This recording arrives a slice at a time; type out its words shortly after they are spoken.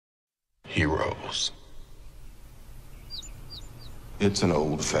heroes. It's an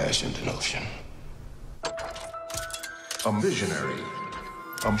old-fashioned notion. A visionary,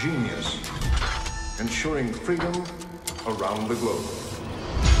 a genius, ensuring freedom around the globe.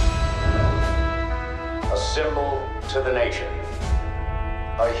 A symbol to the nation,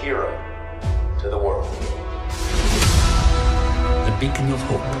 a hero to the world. The beacon of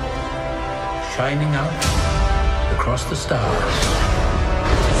hope, shining out across the stars.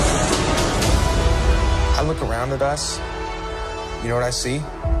 I look around at us, you know what I see?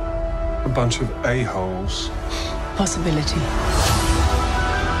 A bunch of a-holes. Possibility.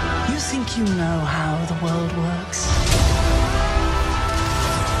 You think you know how the world works?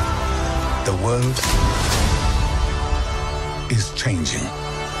 The world is changing.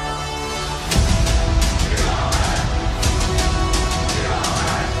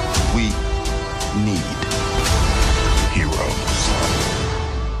 We need heroes.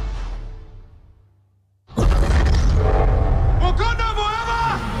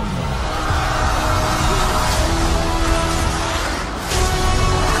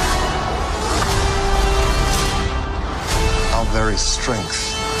 Our very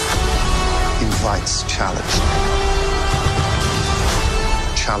strength invites challenge.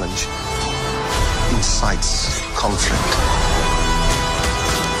 Challenge incites conflict.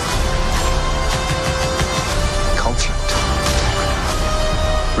 Conflict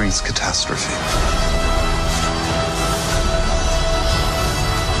breeds catastrophe.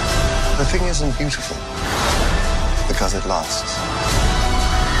 The thing isn't beautiful because it lasts.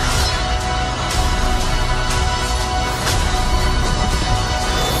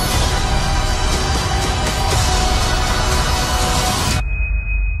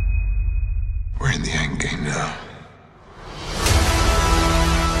 We're in the Endgame now.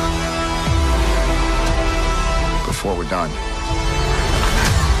 Before we're done,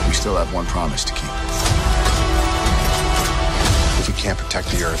 we still have one promise to keep. If we can't protect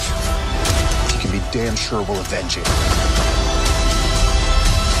the Earth, you can be damn sure we'll avenge it.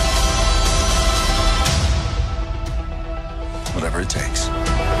 Whatever it takes.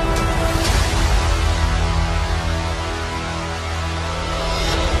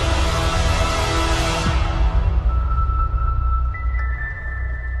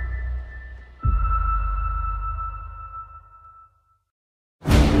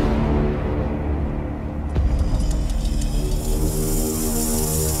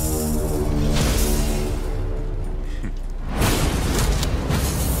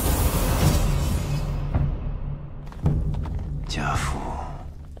家父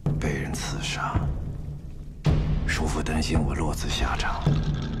被人刺杀，叔父担心我落此下场，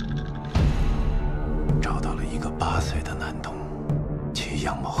找到了一个8岁的男童，其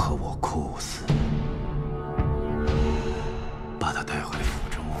样貌和我酷似，把他带回府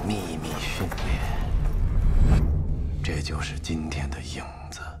中秘密训练，这就是今天的影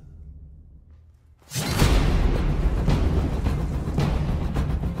子。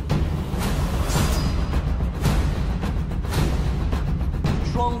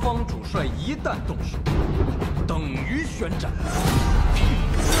双方主帅一旦动手，等于宣战。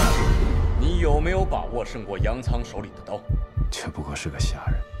你有没有把握胜过杨仓手里的刀？却不过是个下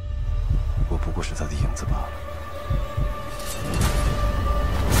人，我不过是他的影子罢了。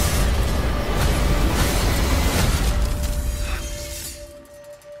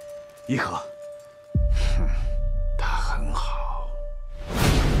伊和，他很好。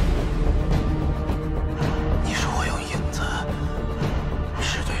你说我用影子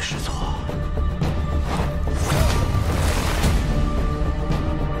是对是错？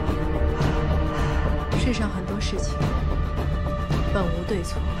世上很多事情本无对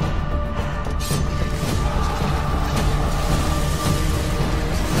错。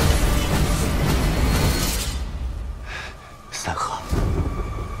三河。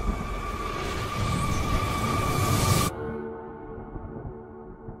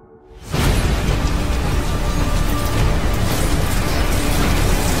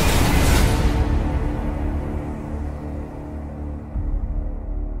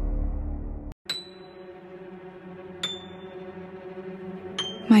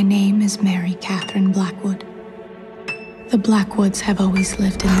My name is Mary Catherine Blackwood. The Blackwoods have always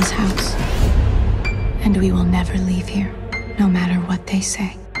lived in this house, and we will never leave here, no matter what they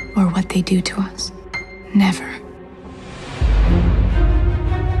say or what they do to us. Never.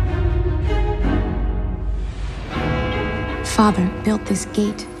 Father built this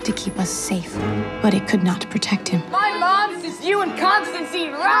gate to keep us safe, but it could not protect him. My mom says you and Constance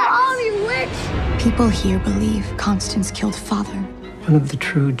eat rats! Holy witch! People here believe Constance killed Father. One of the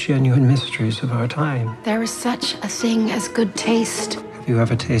true, genuine mysteries of our time. There is such a thing as good taste. Have you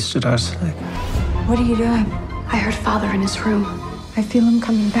ever tasted arsenic? What are you doing? I heard Father in his room. I feel him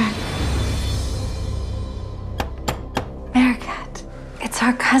coming back. Maricat, it's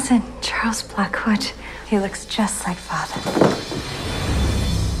our cousin, Charles Blackwood. He looks just like Father.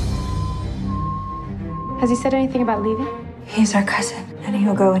 Has he said anything about leaving? He's our cousin, and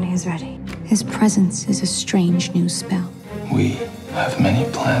he'll go when he's ready. His presence is a strange new spell. We have many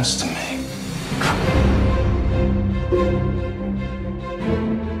plans to make.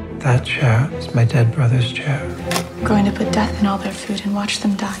 That chair is my dead brother's chair. I'm going to put death in all their food and watch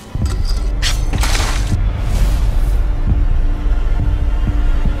them die.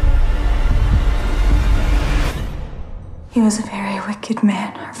 He was a very wicked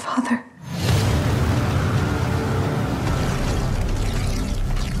man, our father.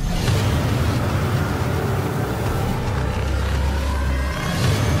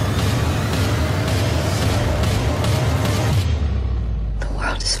 The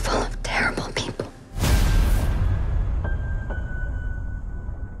world is full of terrible people.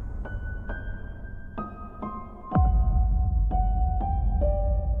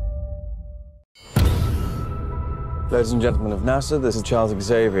 Ladies and gentlemen of NASA, this is Charles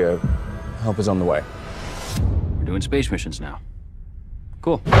Xavier. Help is on the way. We're doing space missions now.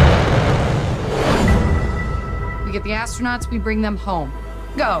 Cool. We get the astronauts, we bring them home.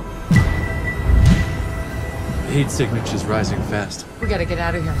 Go. Heat signature's rising fast. We gotta get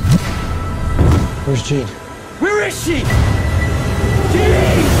out of here. Where's Jean? Where is she?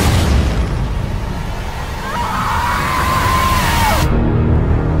 Jean!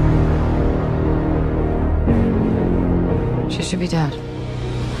 She should be dead.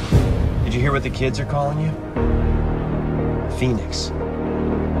 Did you hear what the kids are calling you? Phoenix.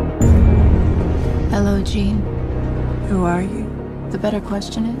 Hello, Jean. Who are you? The better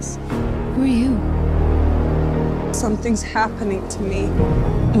question is, who are you? Something's happening to me.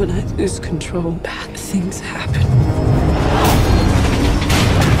 When I lose control, bad things happen.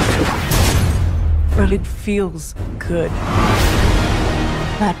 But it feels good.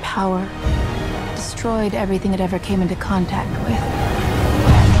 That power destroyed everything it ever came into contact with.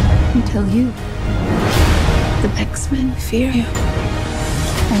 Until you. The X-Men fear you.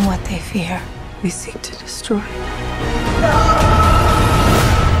 And what they fear, we seek to destroy.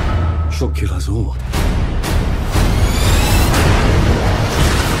 She'll kill us all.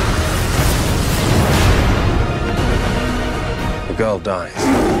 The girl dies.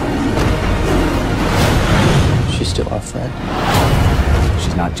 She's still our friend.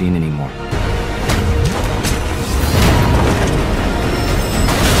 She's not Jean anymore.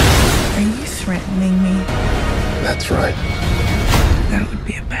 Are you threatening me? That's right. That would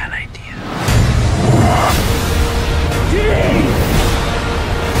be a bad idea.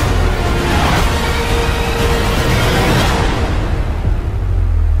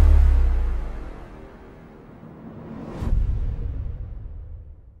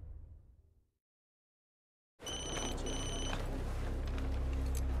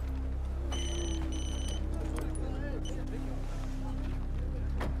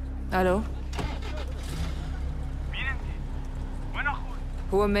 الو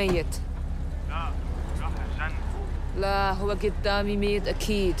هو ميت. لا راح الجنة. لا هو قدامي ميت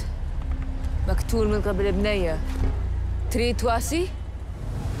اكيد. مقتول من قبل بنية. تريد تواسي؟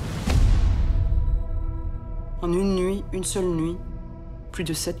 En une nuit, une seule nuit, plus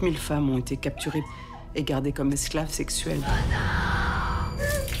de 7000 femmes ont été capturées et gardées comme esclaves sexuelles.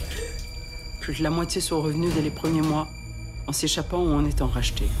 Plus de la moitié sont revenues dès les premiers mois, en s'échappant ou en étant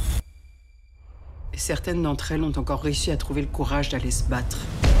rachetées. Et certaines d'entre elles ont encore réussi à trouver le courage d'aller se battre.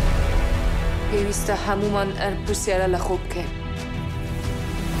 پێویستە هەموومان ئەرپرسیارە لە خۆ بکەین.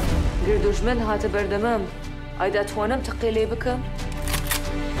 گەر دوژمن هاتە بەردەمام، ئایدا توانم تەقی لێ بکەم؟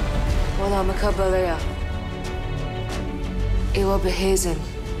 وەڵامەکە بەڵەیە. ئێوە بەهێزن.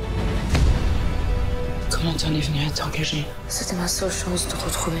 Comment t'en es venu à t'engager? C'était ma seule chance de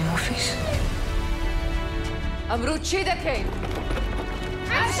retrouver mon fils. ئەمڕۆ چی دەکەین؟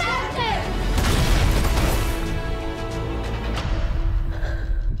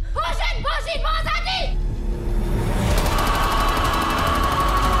 باشید بازدی!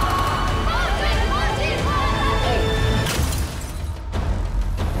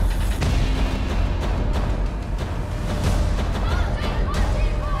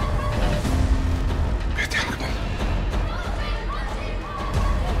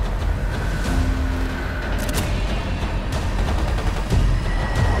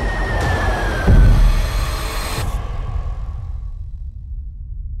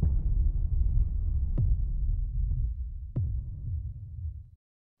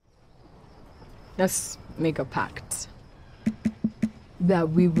 Let's make a pact. that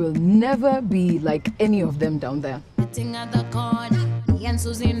we will never be like any of them down there.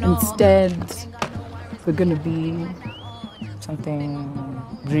 Instead, we're gonna be something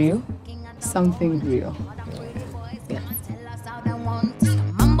real. Something real. Yeah.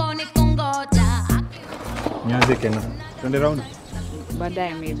 Turn it around.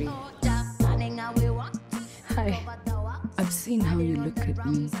 Baadaye maybe. Hi. I've seen how you look at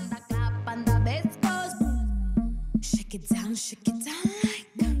me.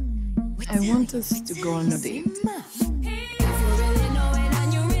 I want us to go on a date.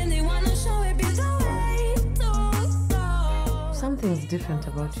 Something's different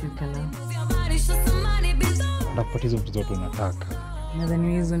about you, Kana. Napata hizo vitu zote unataka.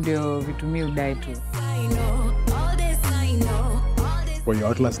 Nadhani hizo ndio vitu mimi udai tu. Were you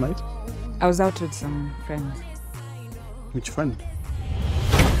out last night? I was out with some friends. Which friend?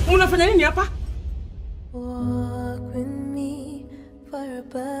 Unafanya nini hapa?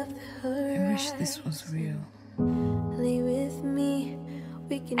 I wish this was real.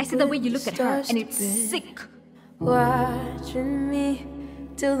 I see the way you look at her, and it's sick. Watching me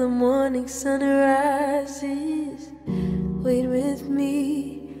till the morning sun rises. Wait with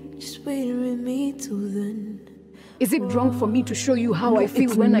me, just wait with me till then. Is it wrong for me to show you how I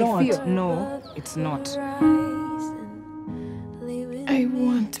feel when I feel? No, it's not. I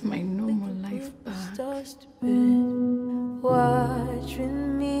want my normal life back.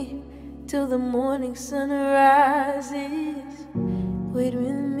 Watching me till the morning sun rises. Wait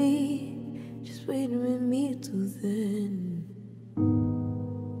with me, just wait with me till then.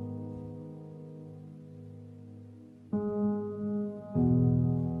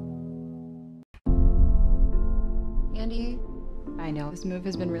 Andy, I know this move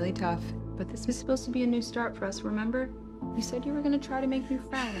has been really tough, but this is supposed to be a new start for us, remember? You said you were going to try to make new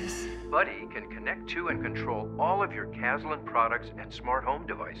friends. Buddy can connect to and control all of your Caslin products and smart home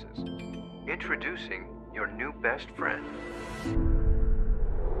devices. Introducing your new best friend.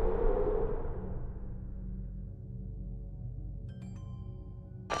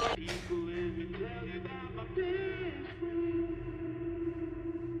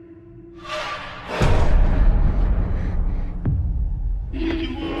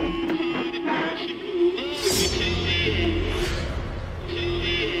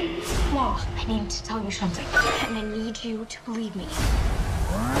 Mom, I need to tell you something, and I need you to believe me.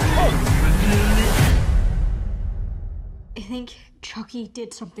 I think Chucky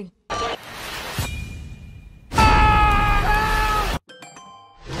did something.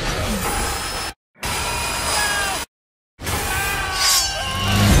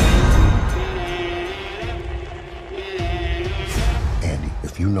 Andy,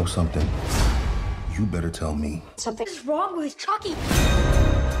 if you know something, you better tell me. Something's wrong with Chucky.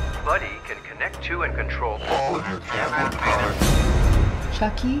 Buddy can connect to and control all of your Caslin products.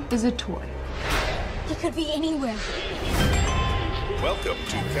 Chucky is a toy. He could be anywhere. Welcome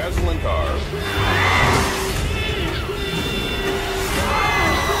to Caslin Cars.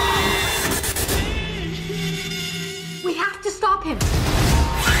 We have to stop him.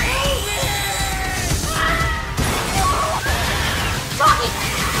 Chucky!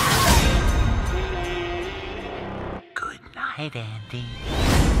 Good night, Andy.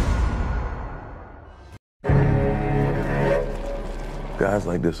 Guys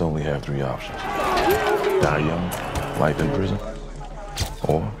like this only have three options. Die young, life in prison,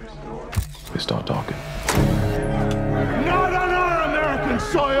 or they start talking. Not on our American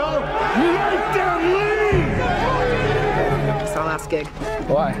soil! Let them leave! It's our last gig.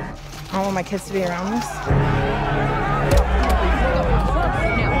 Why? I don't want my kids to be around this.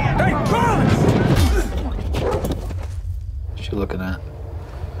 Hey, Collins! What you looking at?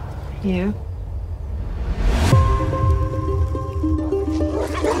 You?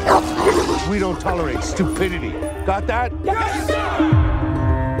 We don't tolerate stupidity. Got that? Yes,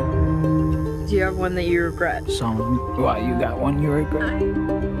 Do you have one that you regret? Why, you got one you regret?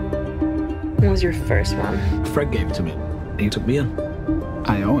 What was your first one? Fred gave it to me. He took me in.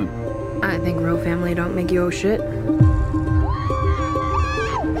 I owe him. I think real family don't make you owe shit.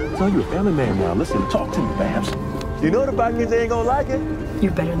 So you're a family man now. Listen, talk to me, Babs. You know the bad kids ain't gonna like it.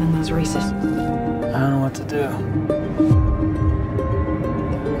 You're better than those racists. I don't know what to do.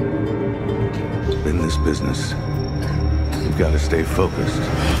 In this business, you've got to stay focused,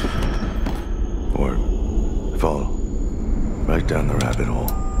 or fall right down the rabbit hole.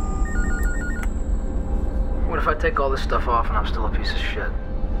 What if I take all this stuff off and I'm still a piece of shit?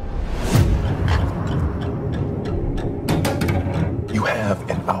 You have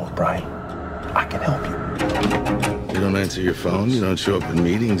an out, Brian. I can help you. You don't answer your phone. You don't show up in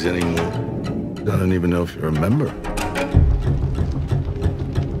meetings anymore. I don't even know if you're a member.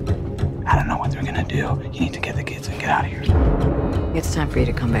 gonna do. You need to get the kids and get out of here. It's time for you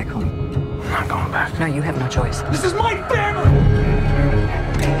to come back home. I'm not going back. No, you have no choice. This is my family!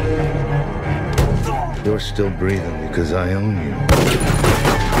 You're still breathing because I own you.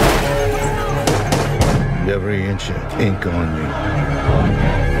 And every inch of ink on you.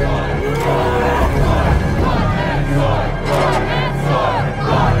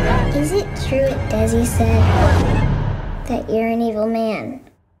 Is it true what Desi said? That you're an evil man?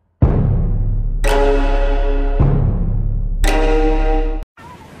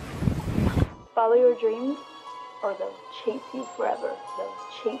 Follow your dreams, or they'll chase you forever. They'll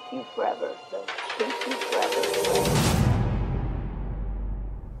chase you forever. They'll chase you forever.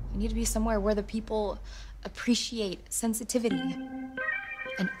 We need to be somewhere where the people appreciate sensitivity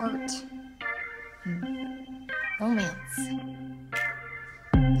and art and romance,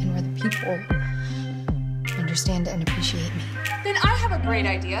 and where the people understand and appreciate me. Then I have a great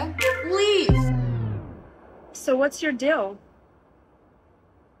idea. Leave! So what's your deal?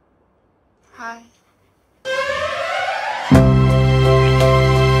 Hi.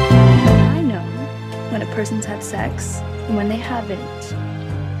 I know when a person's had sex and when they haven't.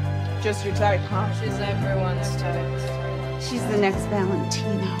 Just your type, huh? She's everyone's type. She's the next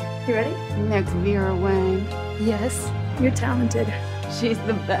Valentino. You ready? Next Vera Wang. Yes. You're talented. She's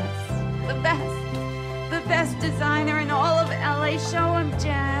the best. The best. The best designer in all of LA. Show 'em,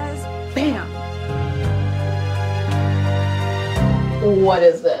 Jazz. Bam! What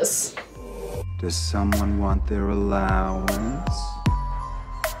is this? Does someone want their allowance?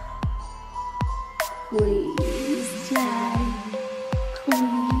 Please, Daddy.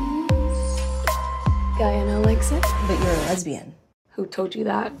 Please. Guyana likes it. But you're a lesbian. Who told you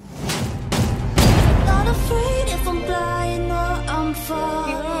that? Not afraid if I'm flying or I'm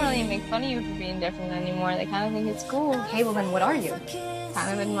falling. People don't really make fun of you for being different anymore. They kind of think it's cool. Okay, well then what are you?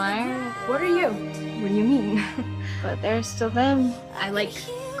 Kind of admire. What are you? What do you mean? But they're still them. I like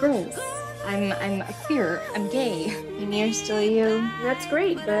girls. I'm queer. I'm gay. And you're still you. That's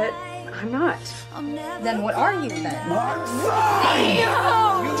great, but I'm not. Then what are you then? But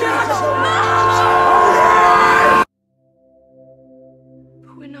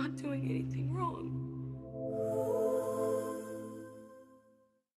we're not doing anything wrong.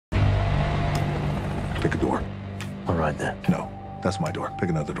 Pick a door. All right, then. No, that's my door.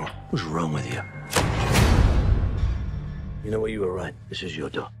 Pick another door. What's wrong with you? You know what? You were right. This is your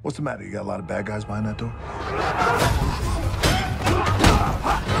door. What's the matter? You got a lot of bad guys behind that door?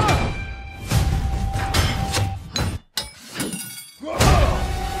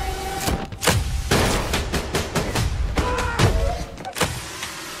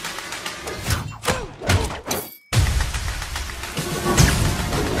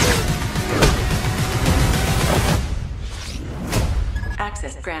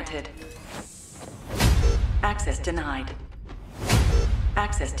 Access granted. Access denied.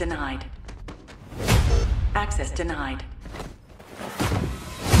 Access denied. Access denied.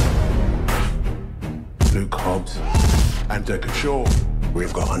 Luke Hobbs and Deckard Shaw.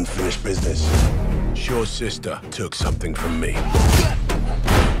 We've got unfinished business. Shaw's sister took something from me.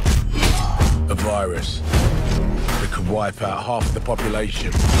 A virus that could wipe out half of the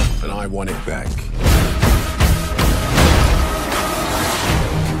population, and I want it back.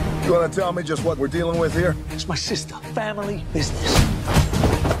 You want to tell me just what we're dealing with here? It's my sister. Family business.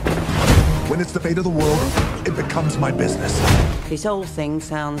 When it's the fate of the world, it becomes my business. This whole thing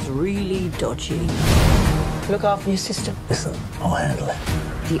sounds really dodgy. Look after your sister. Listen, I'll handle it.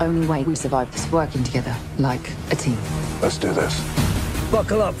 The only way we survive is working together, like a team. Let's do this.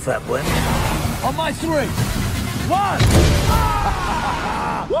 Buckle up, fat boy. On my 3. 1!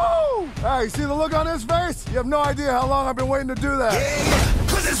 Woo! Hey, see the look on his face? You have no idea how long I've been waiting to do that. Yeah,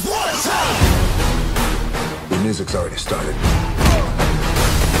 'cause it's one time! The music's already started.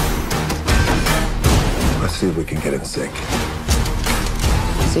 Let's see if we can get in sync.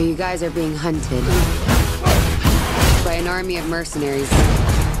 So you guys are being hunted by an army of mercenaries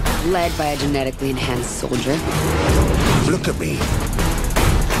led by a genetically enhanced soldier. Look at me.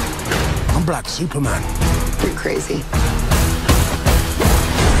 I'm Black Superman. You're crazy.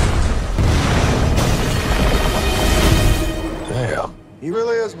 Damn. He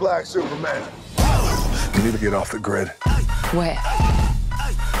really is Black Superman. You need to get off the grid. Where?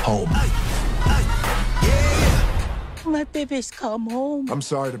 Home. Let babies come home. I'm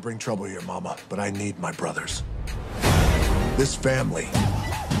sorry to bring trouble here, Mama, but I need my brothers. This family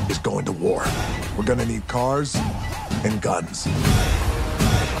is going to war. We're gonna need cars and guns.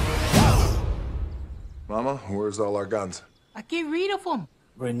 Mama, where's all our guns? I get rid of them.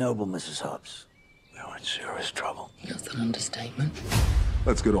 Very noble, Mrs. Hobbs. We are in serious trouble. That's an understatement.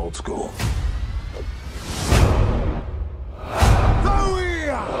 Let's get old school.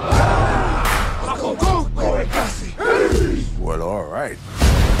 Well, all right.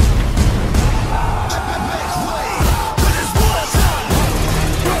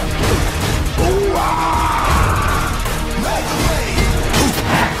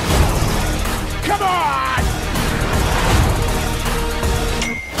 Come on!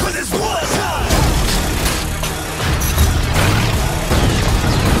 Cause it's war time!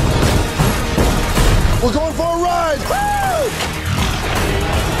 We're going for a ride! Woo!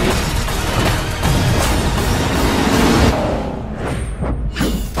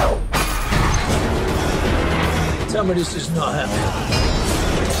 Tell me this is not happening.